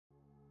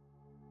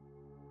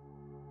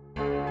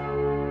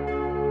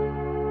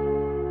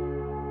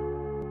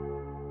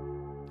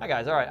Hi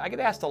guys, all right, I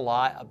get asked a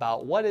lot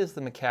about what is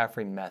the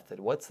McCaffrey method?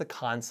 What's the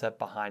concept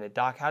behind it?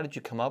 Doc, how did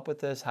you come up with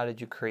this? How did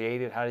you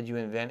create it? How did you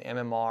invent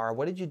MMR?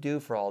 What did you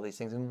do for all these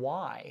things and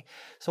why?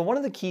 So one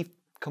of the key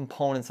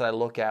components that I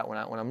look at when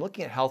I'm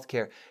looking at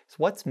healthcare is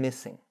what's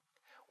missing.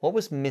 What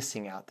was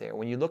missing out there?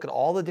 When you look at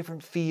all the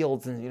different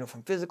fields and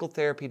from physical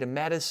therapy to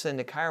medicine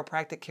to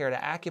chiropractic care to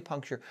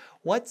acupuncture,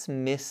 what's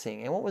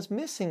missing? And what was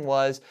missing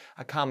was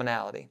a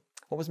commonality.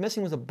 What was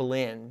missing was a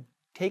blend.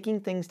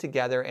 Taking things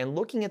together and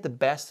looking at the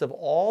best of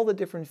all the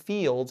different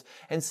fields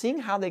and seeing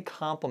how they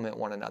complement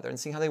one another and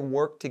seeing how they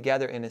work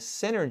together in a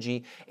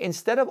synergy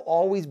instead of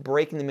always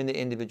breaking them into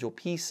individual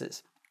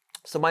pieces.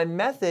 So my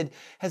method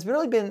has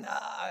really been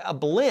a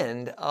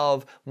blend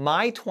of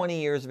my 20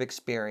 years of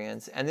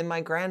experience and then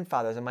my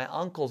grandfathers and my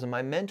uncles and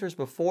my mentors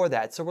before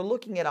that. So we're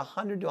looking at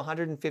 100 to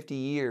 150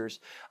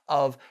 years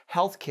of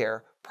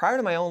healthcare prior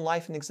to my own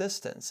life and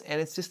existence. And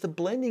it's just the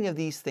blending of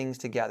these things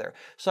together.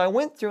 So I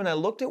went through and I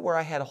looked at where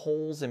I had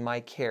holes in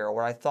my care, or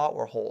where I thought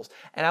were holes.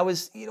 And I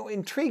was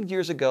intrigued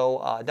years ago.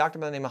 A doctor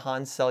by the name of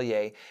Hans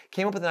Selye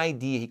came up with an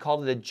idea. He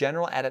called it a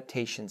general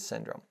adaptation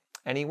syndrome.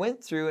 And he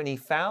went through and he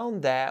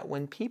found that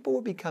when people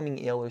were becoming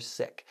ill or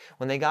sick,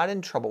 when they got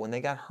in trouble, when they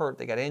got hurt,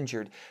 they got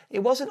injured, it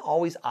wasn't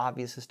always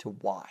obvious as to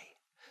why.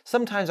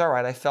 Sometimes, all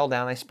right, I fell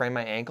down, I sprained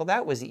my ankle,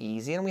 that was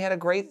easy, and we had a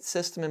great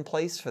system in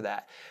place for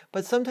that.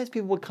 But sometimes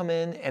people would come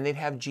in and they'd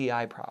have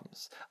GI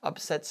problems,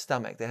 upset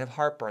stomach, they'd have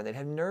heartburn, they'd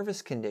have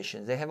nervous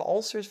conditions, they'd have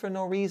ulcers for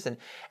no reason.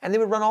 And they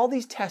would run all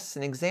these tests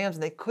and exams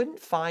and they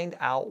couldn't find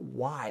out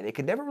why. They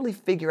could never really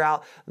figure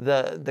out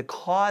the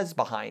cause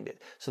behind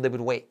it. So they would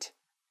wait.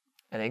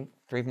 And then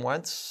 3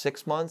 months,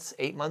 6 months,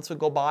 8 months would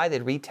go by,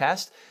 they'd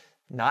retest,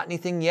 not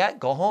anything yet,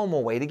 go home,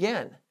 we'll wait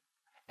again.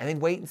 And they'd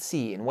wait and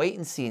see,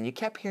 and you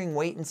kept hearing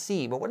wait and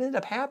see. But what ended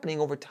up happening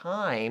over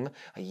time,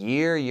 a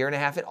year, year and a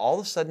half, all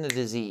of a sudden a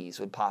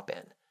disease would pop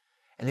in.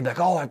 And they'd be like,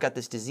 oh, I've got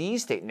this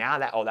disease state. Now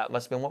that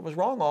must have been what was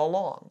wrong all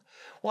along.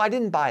 Well, I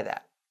didn't buy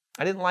that.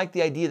 I didn't like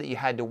the idea that you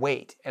had to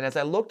wait. And as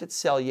I looked at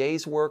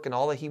Selye's work and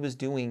all that he was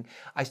doing,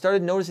 I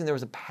started noticing there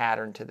was a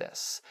pattern to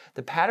this.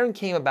 The pattern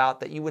came about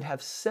that you would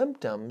have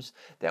symptoms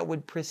that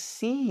would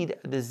precede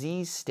a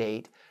disease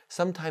state,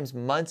 sometimes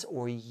months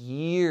or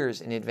years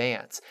in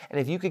advance. And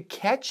if you could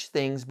catch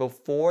things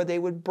before they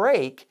would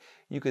break,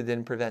 you could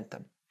then prevent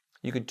them.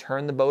 You could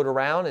turn the boat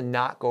around and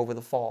not go over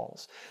the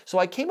falls. So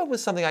I came up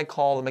with something I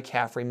call the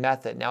McCaffrey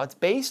method. Now it's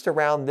based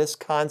around this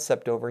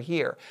concept over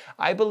here.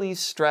 I believe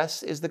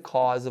stress is the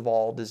cause of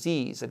all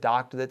disease. A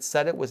doctor that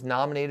said it was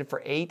nominated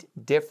for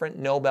 8 different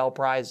Nobel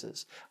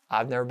Prizes.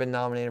 I've never been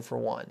nominated for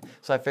one.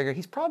 So I figured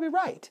he's probably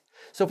right.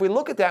 So if we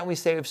look at that and we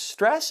say if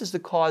stress is the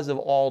cause of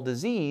all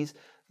disease,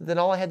 then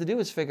all I had to do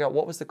was figure out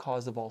what was the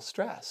cause of all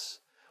stress.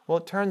 Well,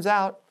 it turns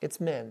out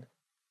it's men.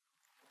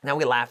 Now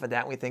we laugh at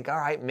that and we think, all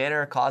right, men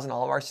are causing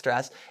all of our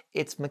stress.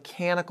 It's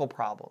mechanical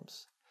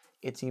problems.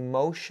 It's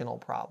emotional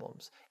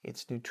problems.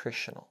 It's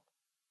nutritional.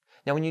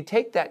 Now when you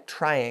take that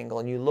triangle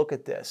and you look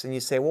at this and you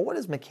say, well, what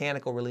does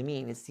mechanical really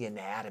mean? It's the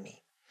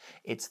anatomy.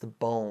 It's the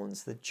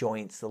bones, the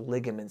joints, the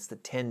ligaments, the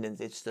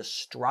tendons. It's the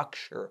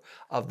structure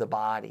of the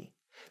body.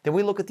 Then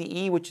we look at the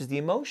E, which is the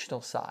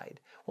emotional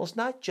side. Well, it's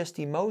not just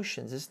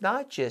emotions. It's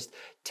not just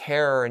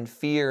terror and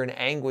fear and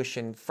anguish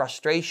and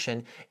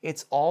frustration.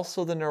 It's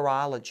also the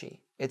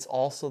neurology. It's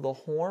also the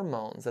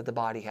hormones that the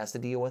body has to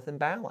deal with and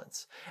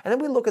balance. And then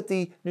we look at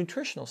the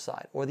nutritional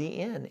side, or the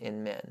N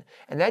in men.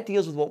 And that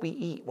deals with what we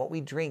eat, what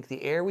we drink,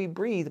 the air we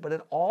breathe, but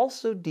it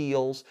also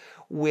deals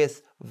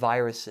with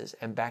viruses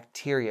and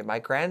bacteria. My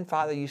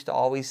grandfather used to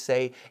always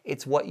say,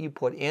 it's what you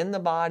put in the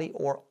body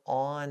or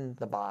on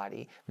the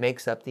body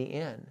makes up the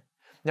N.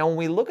 Now, when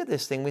we look at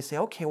this thing, we say,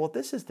 okay, well,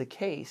 this is the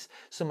case.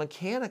 So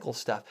mechanical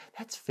stuff,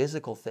 that's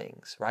physical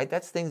things, right?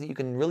 That's things that you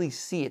can really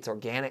see. It's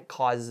organic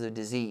causes of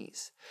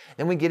disease.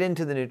 Then we get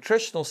into the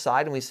nutritional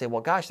side and we say, well,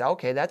 gosh,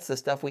 okay, that's the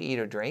stuff we eat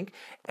or drink.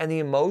 And the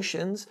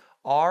emotions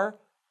are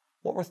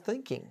what we're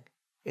thinking.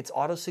 It's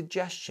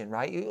autosuggestion,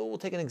 right? We'll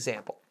take an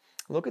example.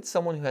 Look at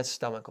someone who has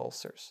stomach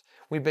ulcers.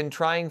 We've been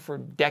trying for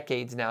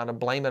decades now to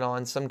blame it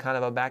on some kind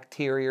of a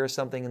bacteria or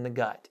something in the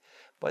gut.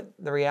 But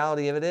the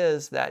reality of it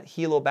is that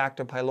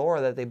Helicobacter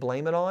pylori that they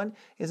blame it on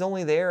is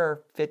only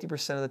there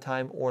 50% of the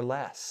time or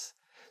less.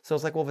 So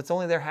it's like, well, if it's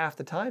only there half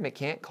the time, it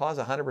can't cause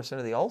 100%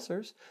 of the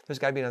ulcers. There's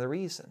got to be another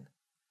reason.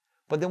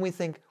 But then we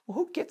think, well,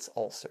 who gets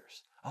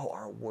ulcers? Oh,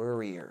 our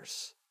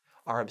worriers,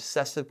 our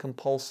obsessive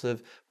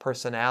compulsive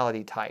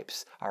personality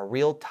types, our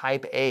real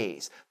type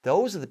A's.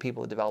 Those are the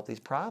people that develop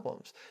these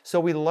problems. So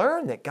we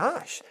learn that,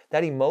 gosh,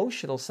 that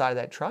emotional side of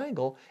that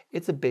triangle,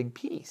 it's a big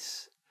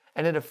piece.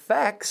 And it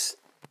affects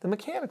the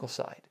mechanical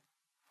side,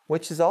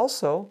 which is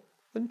also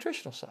the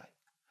nutritional side.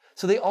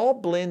 So they all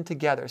blend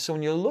together. So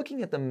when you're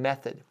looking at the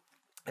method,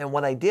 and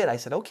what I did, I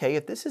said, okay,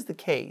 if this is the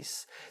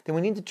case, then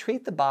we need to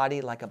treat the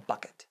body like a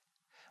bucket.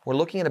 We're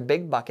looking at a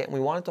big bucket and we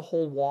want it to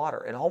hold water.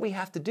 And all we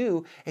have to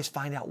do is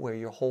find out where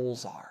your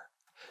holes are.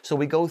 So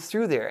we go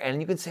through there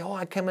and you can say, oh,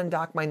 I come in,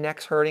 doc, my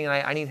neck's hurting and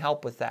I need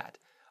help with that.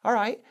 All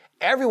right,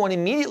 everyone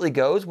immediately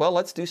goes, well,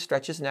 let's do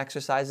stretches and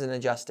exercises and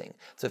adjusting.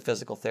 That's what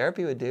physical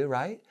therapy would do,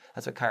 right?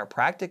 That's what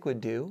chiropractic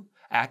would do.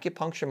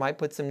 Acupuncture might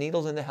put some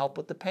needles in to help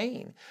with the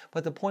pain.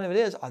 But the point of it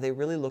is, are they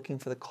really looking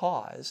for the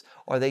cause?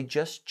 Or are they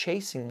just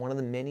chasing one of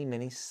the many,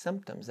 many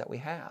symptoms that we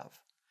have?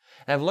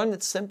 And I've learned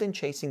that symptom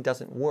chasing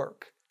doesn't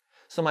work.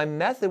 So my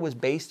method was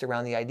based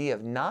around the idea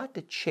of not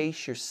to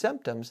chase your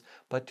symptoms,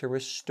 but to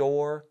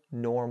restore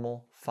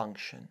normal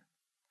function.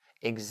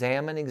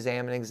 Examine,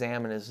 examine,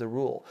 examine is the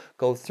rule.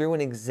 Go through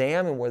and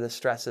examine where the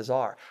stresses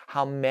are.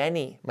 How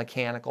many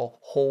mechanical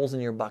holes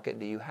in your bucket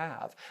do you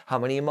have? How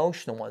many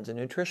emotional ones and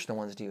nutritional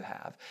ones do you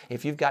have?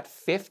 If you've got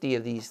 50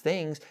 of these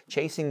things,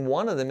 chasing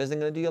one of them isn't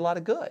going to do you a lot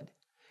of good.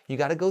 You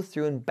got to go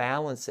through and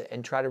balance it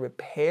and try to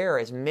repair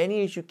as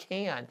many as you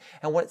can.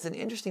 And what's an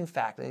interesting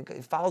fact, and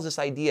it follows this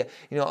idea,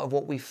 of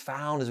what we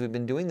found as we've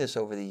been doing this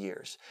over the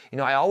years.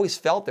 I always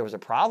felt there was a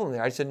problem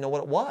there. I just didn't know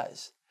what it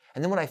was.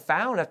 And then what I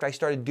found after I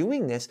started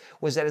doing this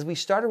was that as we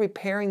started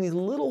repairing these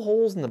little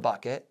holes in the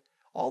bucket,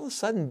 all of a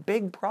sudden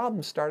big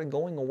problems started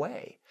going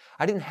away.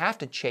 I didn't have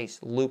to chase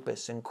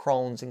lupus and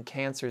Crohn's and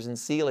cancers and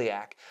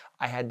celiac.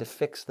 I had to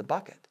fix the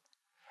bucket.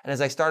 And as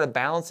I started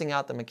balancing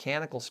out the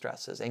mechanical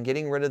stresses and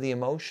getting rid of the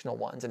emotional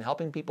ones and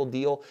helping people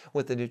deal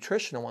with the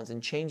nutritional ones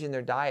and changing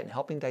their diet and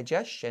helping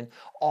digestion,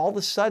 all of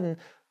a sudden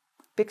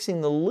fixing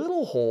the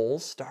little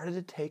holes started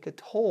to take a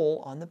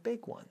toll on the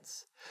big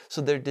ones.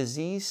 So their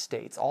disease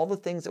states, all the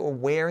things that were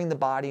wearing the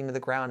body into the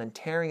ground and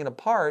tearing it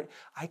apart,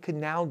 I could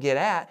now get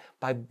at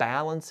by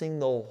balancing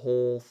the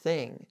whole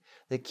thing.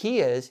 The key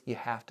is you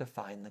have to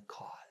find the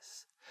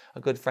cause. A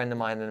good friend of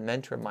mine and a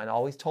mentor of mine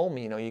always told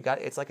me,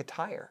 it's like a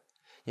tire.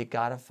 You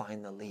got to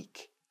find the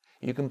leak.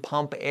 You can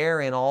pump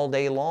air in all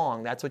day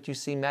long. That's what you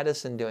see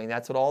medicine doing.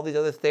 That's what all these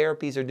other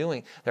therapies are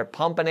doing. They're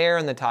pumping air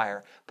in the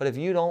tire. But if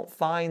you don't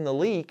find the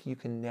leak, you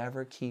can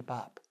never keep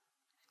up.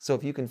 So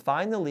if you can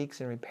find the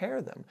leaks and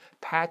repair them,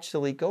 patch the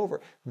leak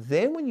over,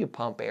 then when you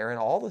pump air, and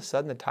all of a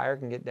sudden the tire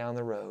can get down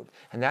the road.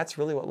 And that's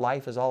really what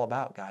life is all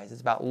about, guys.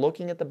 It's about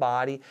looking at the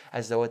body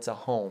as though it's a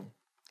home.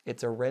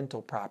 It's a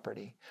rental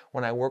property.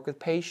 When I work with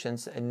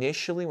patients,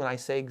 initially when I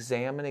say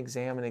examine,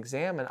 examine,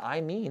 examine,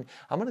 I mean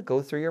I'm going to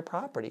go through your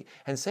property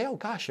and say, oh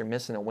gosh, you're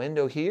missing a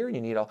window here.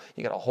 You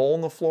got a hole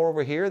in the floor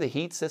over here. The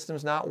heat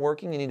system's not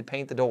working. You need to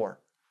paint the door.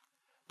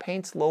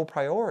 Paint's low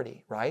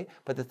priority, right?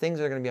 But the things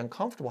that are going to be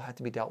uncomfortable have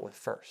to be dealt with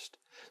first.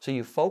 So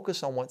you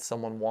focus on what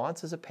someone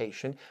wants as a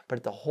patient,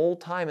 but the whole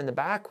time in the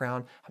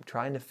background, I'm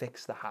trying to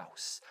fix the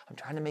house. I'm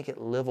trying to make it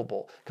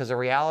livable, because the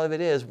reality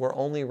of it is we're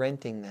only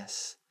renting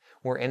this.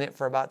 We're in it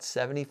for about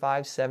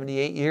 75,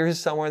 78 years,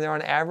 somewhere there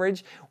on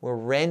average. We're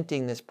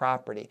renting this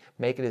property.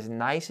 Make it as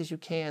nice as you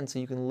can so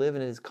you can live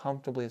in it as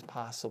comfortably as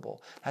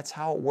possible. That's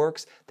how it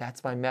works.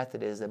 That's my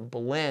method. It is a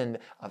blend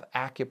of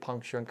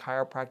acupuncture and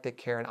chiropractic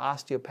care and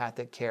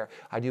osteopathic care.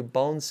 I do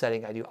bone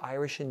setting. I do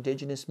Irish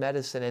indigenous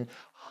medicine and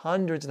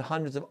hundreds and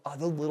hundreds of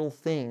other little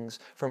things,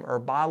 from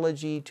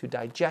herbology to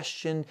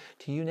digestion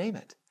to you name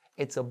it.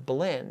 It's a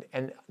blend.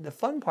 And the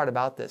fun part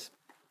about this,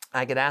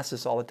 I get asked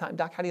this all the time,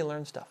 Doc, how do you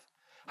learn stuff?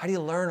 How do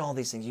you learn all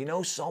these things? You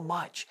know so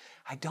much.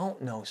 I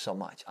don't know so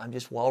much. I'm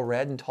just well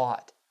read and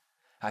taught.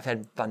 I've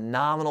had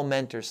phenomenal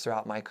mentors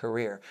throughout my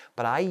career,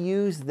 but I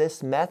use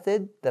this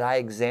method that I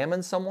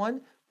examine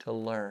someone to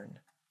learn.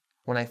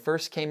 When I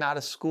first came out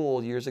of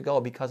school years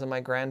ago, because of my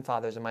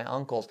grandfathers and my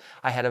uncles,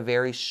 I had a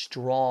very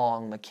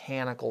strong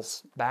mechanical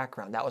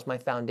background. That was my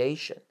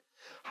foundation.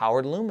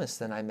 Howard Loomis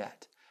then I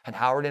met. And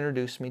Howard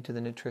introduced me to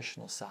the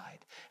nutritional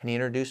side. And he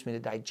introduced me to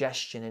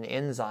digestion and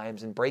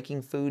enzymes and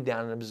breaking food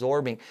down and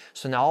absorbing.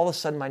 So now all of a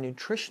sudden my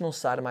nutritional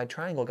side of my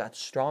triangle got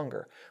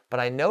stronger. But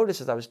I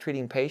noticed as I was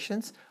treating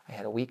patients, I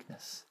had a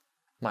weakness.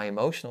 My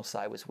emotional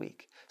side was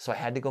weak. So I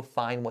had to go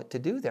find what to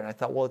do there. And I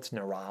thought, well, it's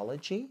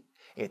neurology,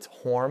 it's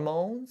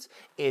hormones,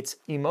 it's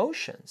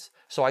emotions.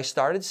 So I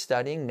started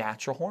studying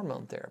natural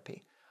hormone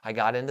therapy. I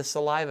got into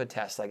saliva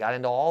tests. I got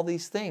into all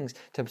these things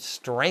to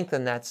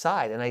strengthen that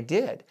side, and I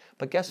did.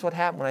 But guess what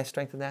happened when I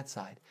strengthened that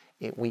side?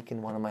 It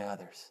weakened one of my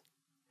others.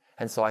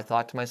 And so I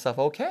thought to myself,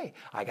 okay,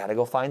 I got to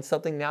go find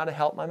something now to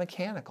help my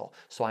mechanical.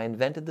 So I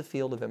invented the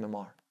field of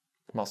MMR,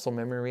 muscle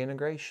memory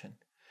reintegration.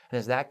 And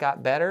as that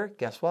got better,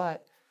 guess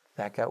what?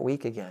 That got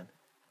weak again.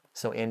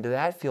 So into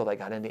that field, I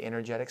got into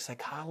energetic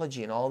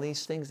psychology and all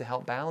these things to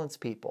help balance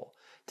people.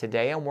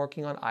 Today, I'm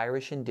working on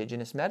Irish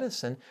indigenous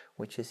medicine,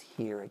 which is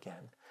here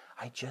again.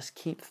 I just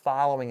keep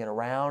following it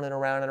around and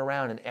around and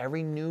around, and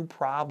every new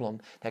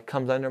problem that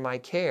comes under my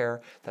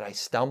care that I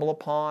stumble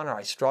upon or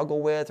I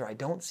struggle with or I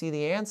don't see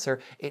the answer,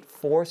 it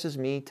forces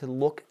me to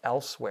look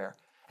elsewhere.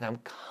 And I'm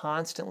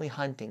constantly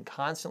hunting,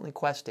 constantly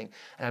questing,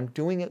 and I'm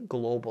doing it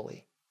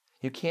globally.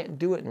 You can't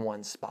do it in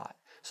one spot.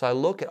 So I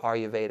look at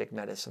Ayurvedic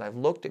medicine, I've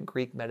looked at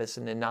Greek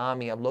medicine,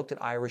 Nanami, I've looked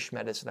at Irish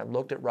medicine, I've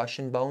looked at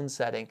Russian bone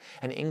setting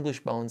and English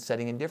bone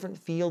setting in different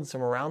fields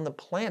from around the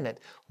planet,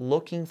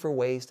 looking for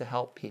ways to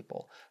help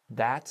people.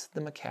 That's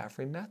the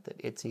McCaffrey method.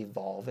 It's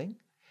evolving,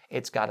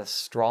 It's got a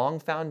strong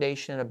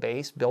foundation and a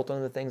base built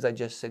on the things I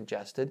just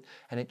suggested,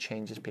 and it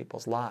changes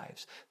people's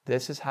lives.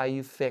 This is how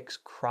you fix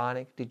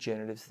chronic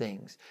degenerative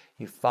things.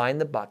 You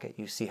find the bucket,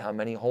 you see how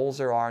many holes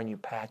there are, and you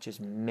patch as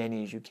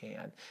many as you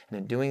can. And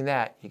in doing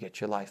that, you get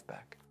your life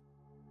back.